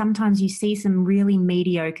 because sometimes you see some really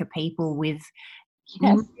mediocre people with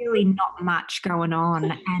really not much going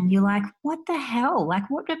on and you're like, what the hell? Like,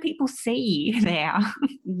 what do people see there?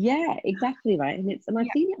 Yeah, exactly right. And I've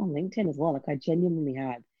seen it on LinkedIn as well. Like I genuinely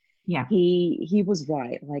have. Yeah. He was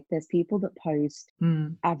right. Like there's people that post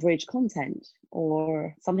average content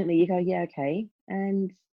or something that you go, yeah, okay,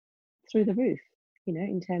 and through the roof, you know,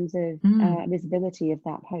 in terms of visibility of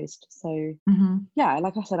that post. So yeah,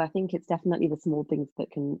 like I said, I think it's definitely the small things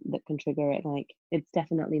that can trigger it. Like it's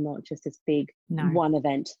definitely not just this big one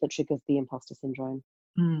event that triggers the imposter syndrome.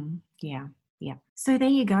 Yeah. So there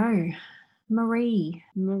you go. Marie,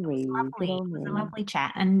 it was a lovely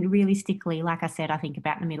chat, and realistically, like I said, I think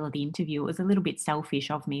about the middle of the interview, it was a little bit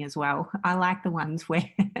selfish of me as well. I like the ones where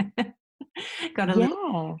got a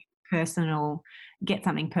little personal, get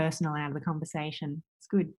something personal out of the conversation. It's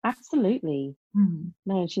good. Absolutely.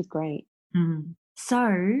 No, she's great.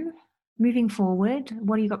 So moving forward,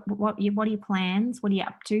 what do you got? What are your plans? What are you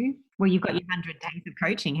up to? Well, you've got your 100 days of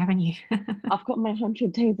coaching, haven't you? I've got my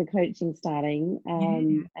 100 days of coaching starting,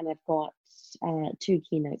 and I've got 2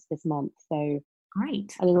 keynotes this month. So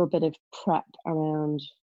great. A little bit of prep around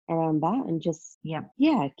that, and just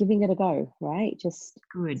giving it a go, right? Just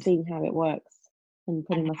seeing how it works and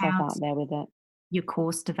putting myself out there with it. Your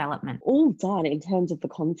course development? All done in terms of the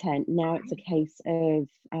content. Now it's a case of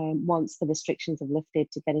once the restrictions have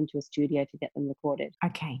lifted, to get into a studio to get them recorded.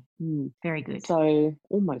 Okay. Very good. So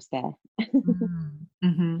almost there.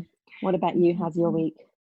 What about you? How's your week?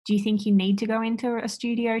 Do you think you need to go into a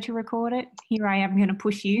studio to record it? Here I am going to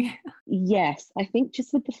push you. Yes, I think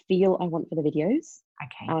just with the feel I want for the videos.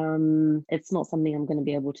 Okay. It's not something I'm going to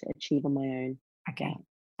be able to achieve on my own. Okay,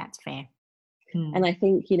 that's fair. And I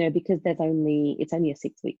think, you know, because it's only a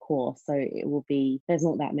 6-week course, so there's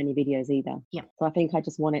not that many videos either. Yeah. So I think I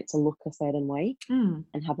just want it to look a certain way and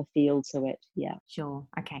have a feel to it. Yeah. Sure.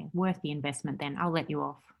 Okay. Worth the investment then. I'll let you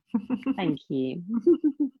off. Thank you.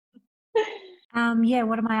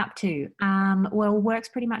 What am I up to? Well, work's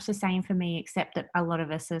pretty much the same for me, except that a lot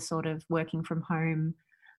of us are sort of working from home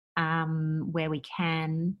where we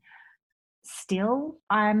can. Still,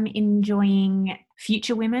 I'm enjoying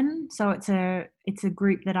Future Women. So it's a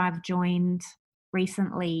group that I've joined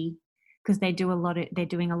recently because they're doing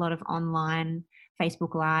a lot of online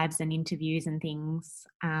Facebook Lives and interviews and things.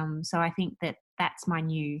 So I think that's my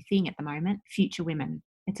new thing at the moment, Future Women.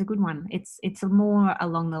 It's a good one. It's more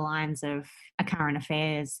along the lines of a current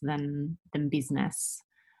affairs than business.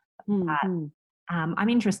 Mm-hmm. I'm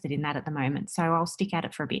interested in that at the moment, so I'll stick at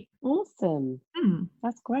it for a bit. Awesome.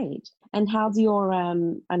 That's great. And how's your I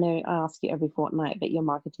know I ask you every fortnight, but your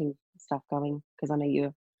marketing stuff going? Because I know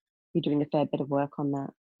you're doing a fair bit of work on that.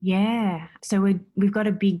 Yeah, so we've got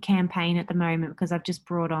a big campaign at the moment because I've just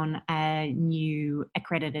brought on a new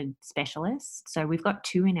accredited specialist. So we've got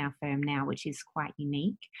 2 in our firm now, which is quite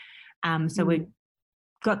unique. So we've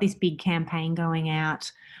got this big campaign going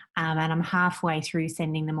out, and I'm halfway through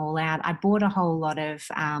sending them all out. I bought a whole lot of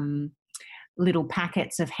little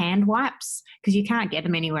packets of hand wipes because you can't get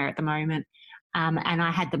them anywhere at the moment, and I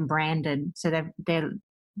had them branded, so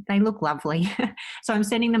they look lovely. So I'm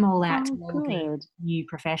sending them all out to all the new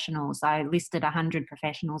professionals. I listed 100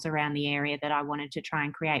 professionals around the area that I wanted to try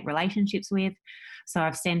and create relationships with. So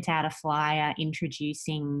I've sent out a flyer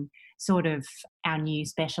introducing sort of our new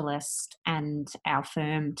specialist and our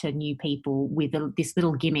firm to new people with this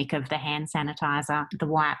little gimmick of the hand sanitizer, the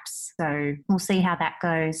wipes. So we'll see how that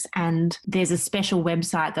goes. And there's a special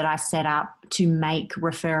website that I set up to make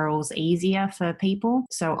referrals easier for people.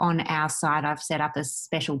 So on our site, I've set up a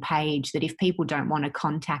special page that if people don't want to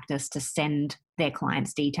contact us to send their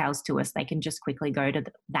clients' details to us, they can just quickly go to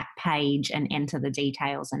that page and enter the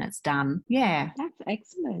details and it's done. Yeah. That's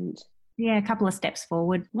excellent. Yeah, a couple of steps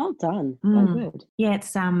forward. Well done. So good. Yeah,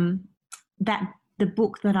 it's the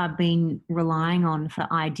book that I've been relying on for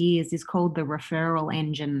ideas is called The Referral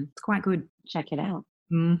Engine. It's quite good. Check it out.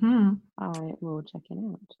 Mm-hmm. I will check it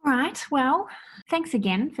out. All right. Well, thanks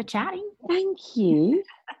again for chatting. Thank you.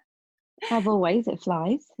 As always, it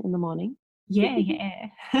flies in the morning. Yeah.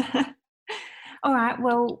 All right.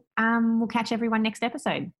 Well, we'll catch everyone next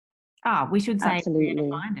episode. Oh, we should say where to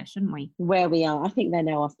find us, shouldn't we? Where we are. I think they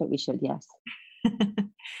know us, but we should, yes.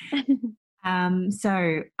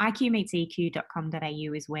 So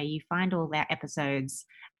iqmeetseq.com.au is where you find all our episodes,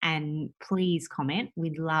 and please comment.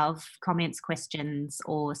 We'd love comments, questions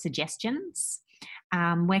or suggestions.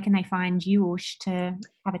 Where can they find you, Ush, to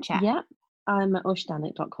have a chat? Yeah, I'm at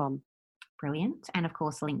ushdanik.com. Brilliant. And of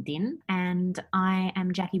course, LinkedIn. And I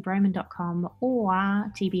am jackiebroman.com or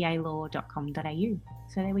tbalaw.com.au.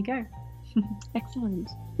 So there we go. Excellent.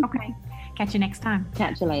 Okay. Catch you next time.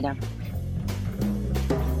 Catch you later.